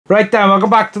Right then, welcome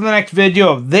back to the next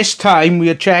video. This time we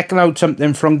are checking out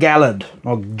something from Gelid,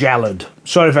 or Gelid.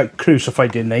 Sorry if I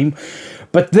crucified your name.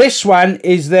 But this one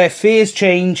is their phase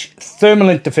change thermal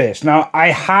interface. Now, I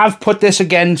have put this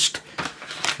against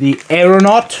the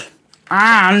Kryonaut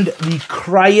and the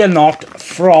Kryonaut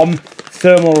from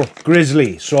Thermal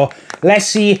Grizzly. So let's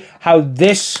see how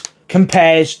this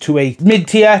compares to a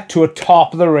mid-tier to a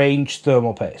top-of-the-range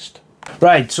thermal paste.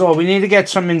 Right, so we need to get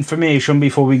some information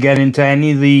before we get into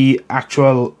any of the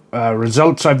actual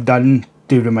results I've done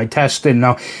due to my testing.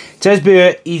 Now, it says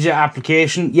here, easier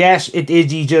application. Yes, it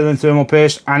is easier than thermal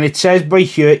paste. And it says by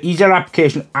here, easier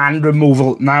application and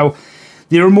removal. Now,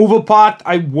 the removal part,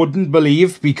 I wouldn't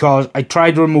believe because I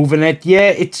tried removing it. Yeah,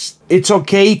 it's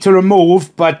okay to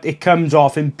remove, but it comes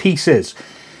off in pieces.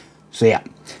 So yeah,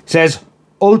 it says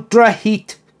ultra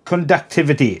heat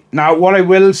conductivity. Now, what I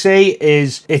will say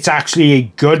is it's actually a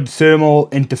good thermal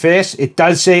interface. It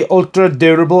does say ultra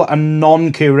durable and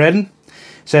non-curing. It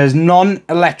says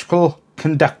non-electrical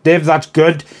conductive. That's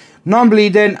good.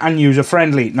 Non-bleeding and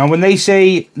user-friendly. Now, when they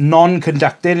say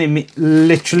non-conducting, it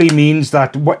literally means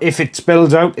that if it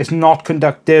spills out, it's not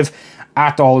conductive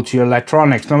at all to your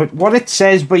electronics. Now, what it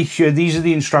says by here, these are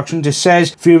the instructions. It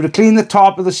says for you to clean the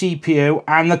top of the CPU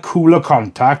and the cooler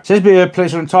contact. It says be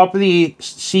placed on top of the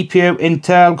CPU,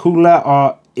 Intel, cooler,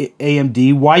 or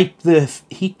AMD. Wipe the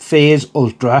heat phase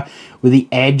ultra with the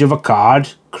edge of a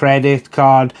card, credit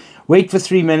card. Wait for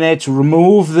 3 minutes,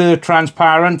 remove the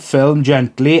transparent film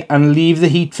gently and leave the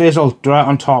heat phase ultra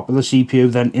on top of the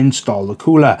CPU, then install the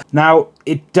cooler. Now,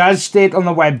 it does state on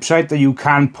the website that you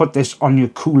can put this on your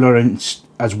cooler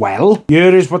as well.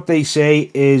 Here is what they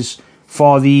say is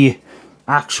for the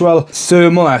actual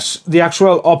thermalness, the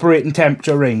actual operating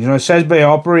temperature range. Now, it says by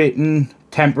operating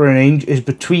temperature range is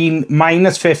between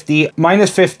minus 50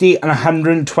 and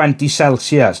 120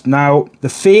 Celsius. Now, the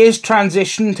phase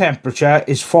transition temperature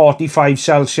is 45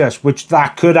 Celsius, which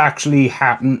that could actually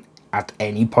happen at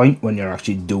any point when you're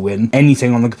actually doing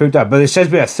anything on the computer. But it says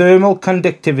here, thermal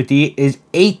conductivity is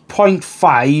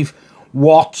 8.5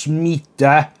 watts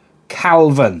meter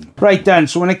Kelvin. Right then,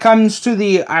 so when it comes to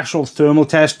the actual thermal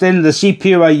testing, the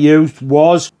CPU I used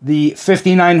was the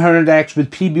 5900X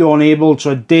with PBO enabled,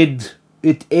 so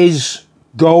it is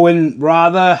going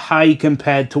rather high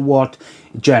compared to what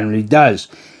it generally does.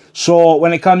 So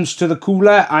when it comes to the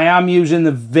cooler, I am using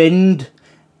the Vind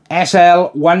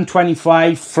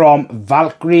SL125 from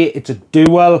Valkyrie. It's a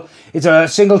dual, it's a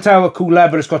single tower cooler,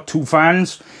 but it's got 2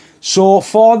 fans. So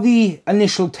for the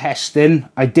initial testing,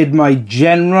 I did my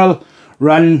general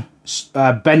run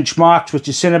benchmarks, which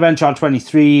is CINEBENCH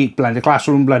R23, Blender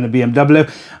Classroom, Blender BMW,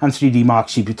 and 3D Mark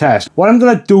CPU test. What I'm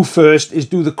going to do first is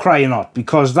do the Kryonaut,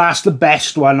 because that's the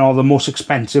best one or the most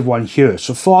expensive one here.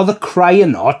 So for the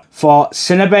Kryonaut, for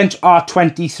CINEBENCH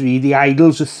R23, the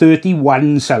idles are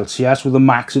 31 Celsius with a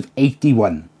max of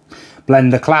 81.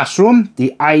 Blender Classroom,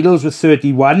 the idles were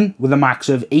 31 with a max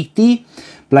of 80.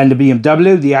 Blender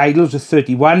BMW, the idles are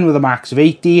 31 with a max of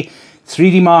 80.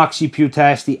 3D Mark CPU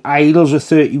test, the idles are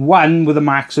 31 with a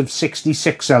max of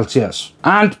 66 Celsius.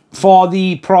 And for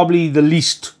the probably the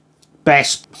least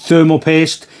best thermal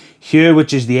paste here,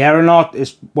 which is the Kryonaut,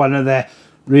 is one of the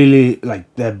really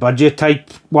like the budget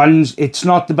type ones. It's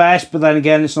not the best, but then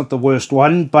again, it's not the worst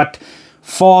one. But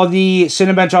for the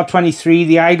CINEBENCH R23,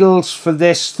 the idles for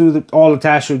this through all the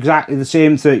tests are exactly the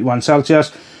same, 31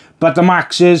 Celsius. But the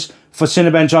maxes for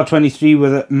CINEBENCH R23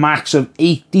 with a max of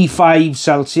 85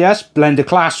 Celsius. Blender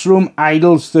Classroom,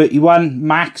 idles 31,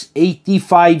 max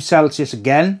 85 Celsius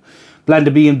again.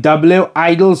 Blender BMW,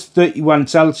 idles 31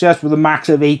 Celsius with a max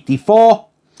of 84.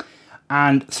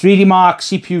 And 3D Mark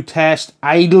CPU test,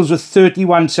 idles with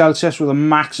 31 Celsius with a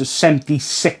max of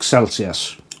 76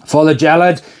 Celsius. For the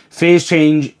Gelid phase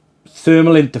change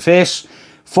thermal interface,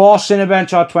 for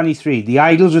CINEBENCH R23, the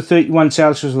idles are 31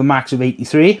 Celsius with a max of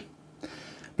 83.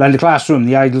 Blender Classroom,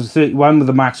 the idles are 31 with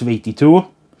a max of 82.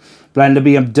 Blender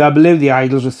BMW, the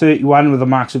idles are 31 with a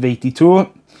max of 82.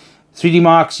 3D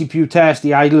Mark CPU test,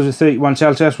 the idles are 31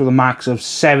 Celsius with a max of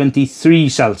 73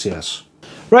 Celsius.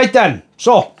 Right then,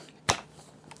 so,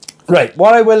 right,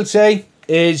 what I will say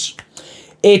is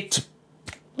it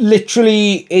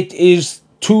is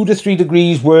 2 to 3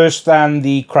 degrees worse than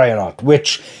the Kryonaut,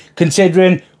 which,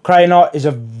 considering Kryonaut is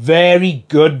a very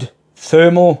good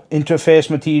thermal interface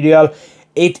material,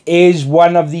 it is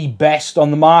one of the best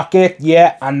on the market,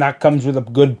 yeah, and that comes with a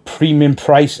good premium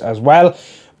price as well.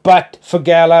 But for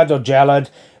Gelid,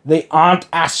 they aren't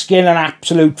asking an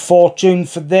absolute fortune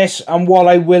for this, and what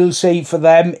I will say for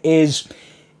them is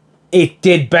it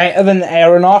did better than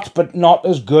Aeronaut, but not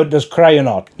as good as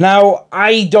Kryonaut. Now,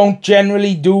 I don't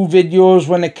generally do videos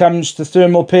when it comes to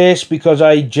thermal paste because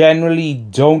I generally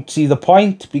don't see the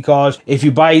point, because if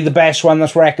you buy the best one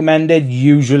that's recommended,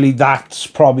 usually that's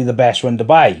probably the best one to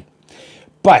buy.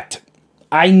 But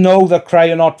I know that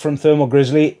Kryonaut from Thermal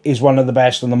Grizzly is one of the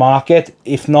best on the market,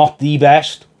 if not the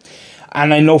best.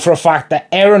 And I know for a fact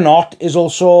that Aeronaut is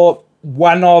also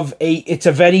it's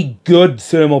a very good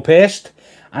thermal paste,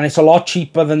 and it's a lot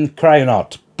cheaper than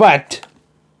Kryonaut. But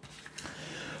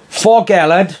for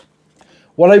Gelid,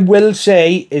 what I will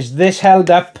say is this held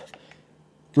up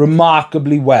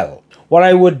remarkably well. What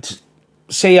I would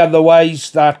say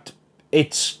otherwise, that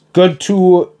it's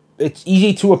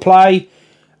easy to apply.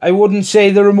 I wouldn't say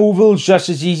the removal's just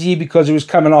as easy because it was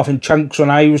coming off in chunks when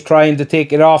I was trying to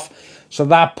take it off. So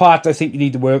that part I think you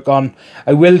need to work on.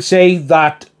 I will say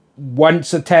that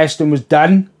once the testing was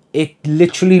done, it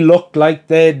literally looked like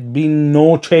there'd been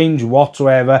no change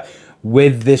whatsoever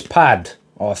with this pad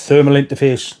or thermal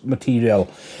interface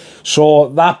material. So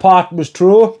that part was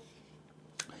true.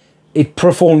 It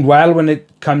performed well when it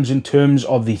comes in terms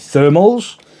of the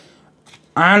thermals.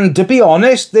 And to be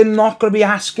honest, they're not going to be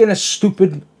asking a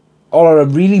stupid or a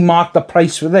really marked up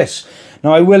price for this.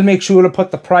 Now, I will make sure to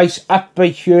put the price up by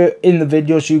here in the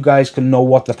video so you guys can know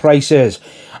what the price is.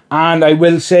 And I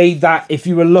will say that if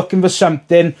you were looking for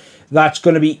something that's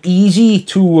going to be easy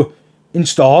to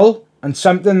install and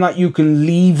something that you can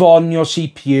leave on your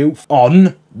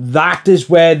CPU that is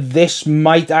where this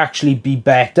might actually be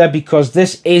better, because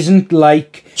this isn't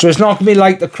like... So it's not going to be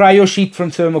like the Cryo Sheet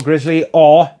from Thermal Grizzly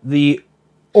or the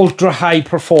ultra high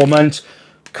performance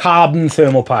carbon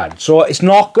thermal pad. So it's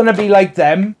not going to be like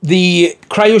them. The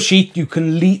Cryo Sheet, you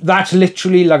can leave... That's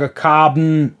literally like a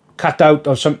carbon cutout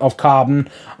of carbon,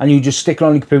 and you just stick it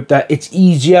on your computer. It's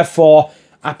easier for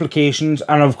applications,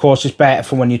 and of course it's better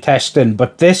for when you're testing.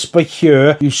 But this by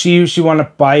here, you seriously want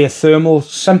to buy a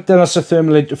something that's a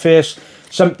thermal interface,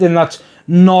 something that's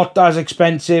not as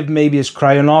expensive maybe as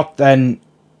Kryonaut, then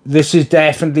this is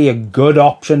definitely a good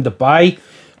option to buy.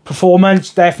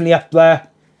 Performance definitely up there,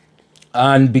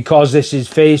 and because this is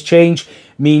phase change,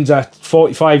 means at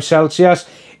 45 Celsius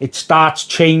it starts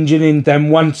changing, and then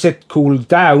once it cools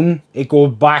down, it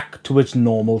goes back to its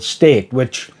normal state,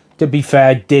 which, to be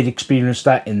fair, did experience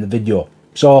that in the video.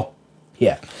 So,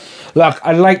 yeah. Look,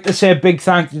 I'd like to say a big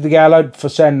thank you to Gelid for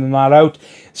sending that out.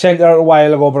 Sent it out a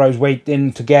while ago, but I was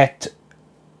waiting to get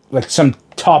like some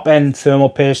top-end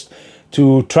thermal paste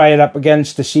to try it up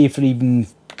against to see if it even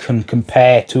can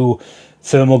compare to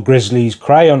Thermal Grizzly's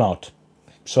Kryonaut.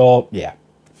 So, yeah.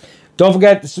 Don't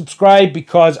forget to subscribe,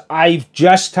 because I've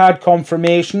just had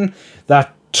confirmation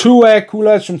that 2 air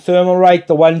coolers from Thermalright,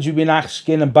 the ones you've been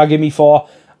asking and bugging me for,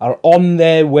 are on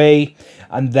their way.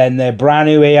 And then their brand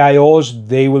new AIOs,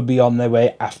 they will be on their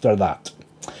way after that.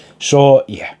 So,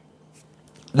 yeah.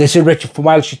 This is Richard from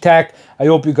WELSHYTECH. I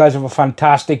hope you guys have a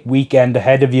fantastic weekend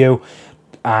ahead of you.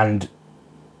 And,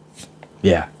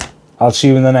 yeah. I'll see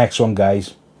you in the next one,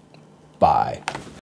 guys. Bye.